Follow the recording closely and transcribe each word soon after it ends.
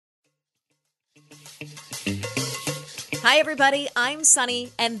Hi, everybody. I'm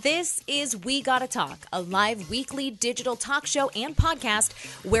Sunny, and this is We Gotta Talk, a live weekly digital talk show and podcast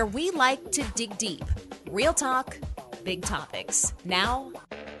where we like to dig deep. Real talk, big topics. Now,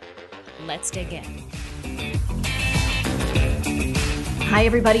 let's dig in. Hi,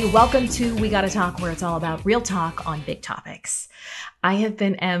 everybody. Welcome to We Gotta Talk, where it's all about real talk on big topics. I have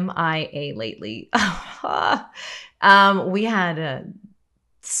been MIA lately. We had a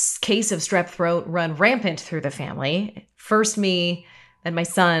case of strep throat run rampant through the family. First me, then my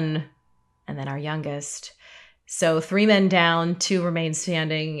son, and then our youngest. So 3 men down, 2 remain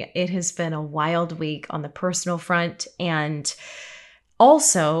standing. It has been a wild week on the personal front and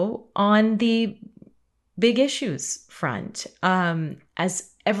also on the big issues front. As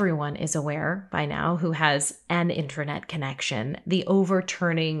everyone is aware by now who has an internet connection, the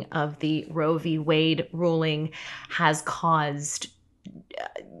overturning of the Roe v. Wade ruling has caused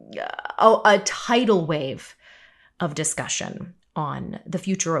a tidal wave of discussion on the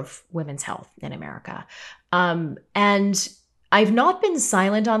future of women's health in America. And I've not been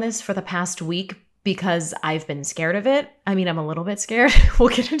silent on this for the past week because I've been scared of it. I mean, I'm a little bit scared. We'll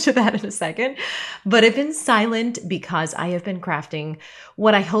get into that in a second. But I've been silent because I have been crafting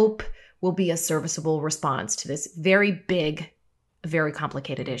what I hope will be a serviceable response to this very big, very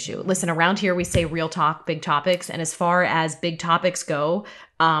complicated issue. Listen, around here we say real talk, big topics. And as far as big topics go,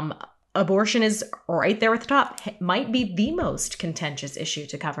 abortion is right there at the top. It might be the most contentious issue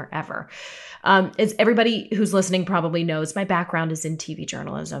to cover ever. As everybody who's listening probably knows, my background is in TV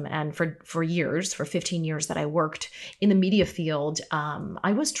journalism. And for years, for 15 years that I worked in the media field,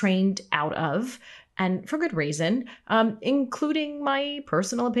 I was trained out of, and for good reason, including my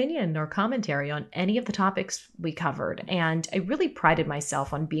personal opinion or commentary on any of the topics we covered. And I really prided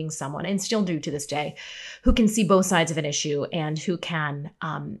myself on being someone, and still do to this day, who can see both sides of an issue and who can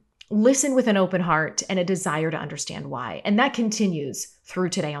listen with an open heart and a desire to understand why. And that continues through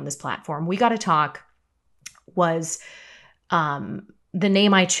today on this platform. We Gotta Talk was the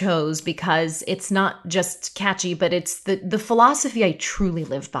name I chose because it's not just catchy, but it's the philosophy I truly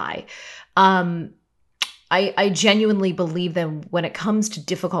live by. I genuinely believe that when it comes to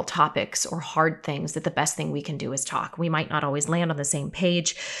difficult topics or hard things, that the best thing we can do is talk. We might not always land on the same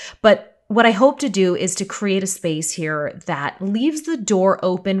page, but what I hope to do is to create a space here that leaves the door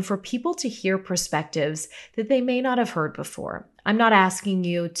open for people to hear perspectives that they may not have heard before. I'm not asking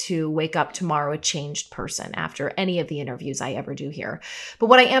you to wake up tomorrow a changed person after any of the interviews I ever do here. But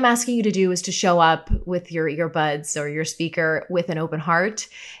what I am asking you to do is to show up with your earbuds or your speaker with an open heart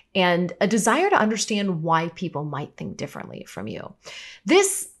and a desire to understand why people might think differently from you.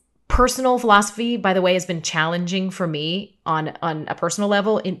 This personal philosophy, by the way, has been challenging for me on a personal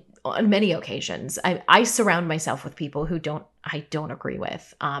level on many occasions. I surround myself with people who I don't agree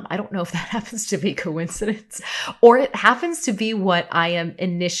with. I don't know if that happens to be coincidence or it happens to be what I am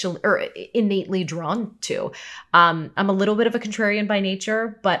innately drawn to. I'm a little bit of a contrarian by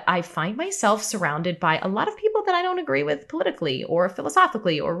nature, but I find myself surrounded by a lot of people that I don't agree with politically or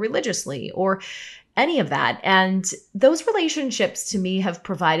philosophically or religiously or any of that. And those relationships to me have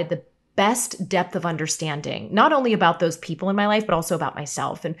provided the best depth of understanding, not only about those people in my life, but also about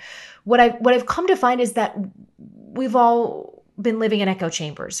myself. And what I've come to find is that we've all been living in echo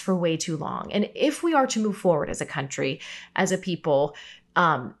chambers for way too long. And if we are to move forward as a country, as a people,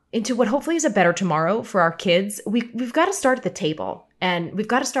 into what hopefully is a better tomorrow for our kids, we've got to start at the table. And we've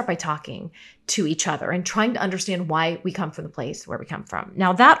got to start by talking to each other and trying to understand why we come from the place where we come from.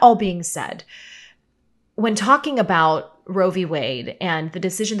 Now, that all being said, when talking about Roe v. Wade and the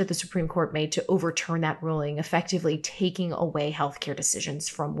decision that the Supreme Court made to overturn that ruling, effectively taking away healthcare decisions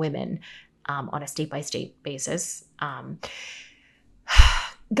from women on a state-by-state basis,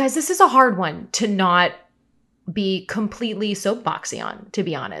 guys, this is a hard one to not be completely soapboxy on, to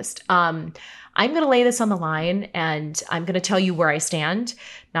be honest. I'm going to lay this on the line and I'm going to tell you where I stand,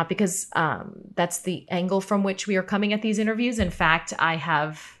 not because that's the angle from which we are coming at these interviews. In fact, I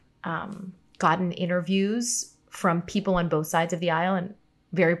have gotten interviews from people on both sides of the aisle and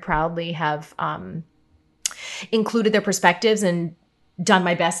very proudly have included their perspectives and done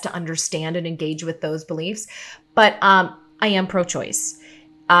my best to understand and engage with those beliefs. But I am pro-choice.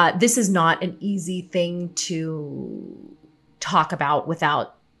 This is not an easy thing to talk about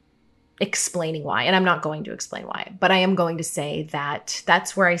without explaining why. And I'm not going to explain why, but I am going to say that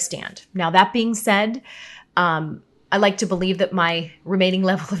that's where I stand. Now, that being said, I like to believe that my remaining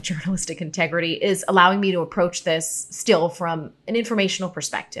level of journalistic integrity is allowing me to approach this still from an informational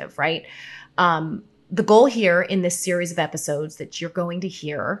perspective, right? The goal here in this series of episodes that you're going to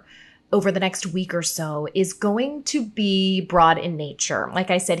hear over the next week or so is going to be broad in nature.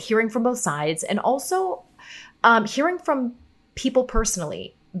 Like I said, hearing from both sides and also hearing from people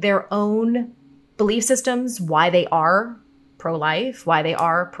personally, their own belief systems, why they are pro-life, why they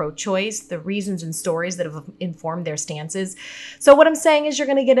are pro-choice, the reasons and stories that have informed their stances. So what I'm saying is you're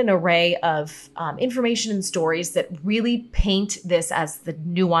going to get an array of information and stories that really paint this as the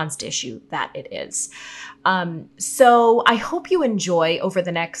nuanced issue that it is. So I hope you enjoy over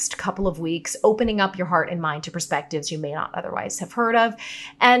the next couple of weeks, opening up your heart and mind to perspectives you may not otherwise have heard of.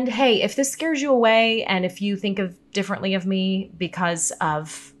 And hey, if this scares you away and if you think of differently of me because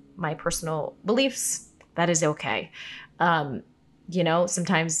of my personal beliefs, that is okay.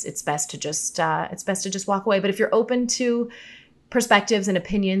 Sometimes it's best to just walk away. But if you're open to perspectives and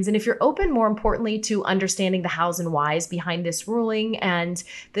opinions, and if you're open, more importantly, to understanding the hows and whys behind this ruling and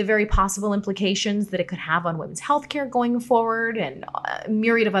the very possible implications that it could have on women's healthcare going forward and a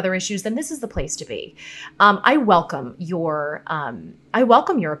myriad of other issues, then this is the place to be. I welcome your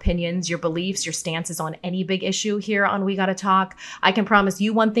opinions, your beliefs, your stances on any big issue here on We Gotta Talk. I can promise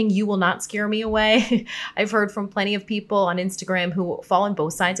you one thing: you will not scare me away. I've heard from plenty of people on Instagram who fall on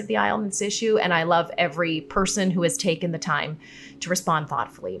both sides of the aisle on this issue, and I love every person who has taken the time to respond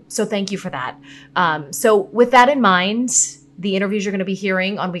thoughtfully. So thank you for that. So with that in mind, the interviews you're going to be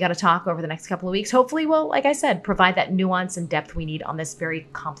hearing on We Gotta Talk over the next couple of weeks hopefully will, like I said, provide that nuance and depth we need on this very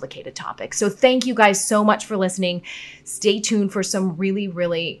complicated topic. So thank you guys so much for listening. Stay tuned for some really,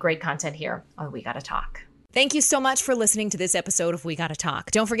 really great content here on We Gotta Talk. Thank you so much for listening to this episode of We Gotta Talk.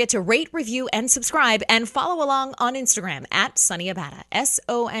 Don't forget to rate, review, and subscribe, and follow along on Instagram at Sunny Abatta,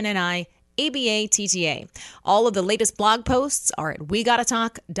 SONNI ABATTA. All of the latest blog posts are at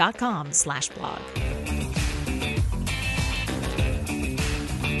wegottatalk.com/blog.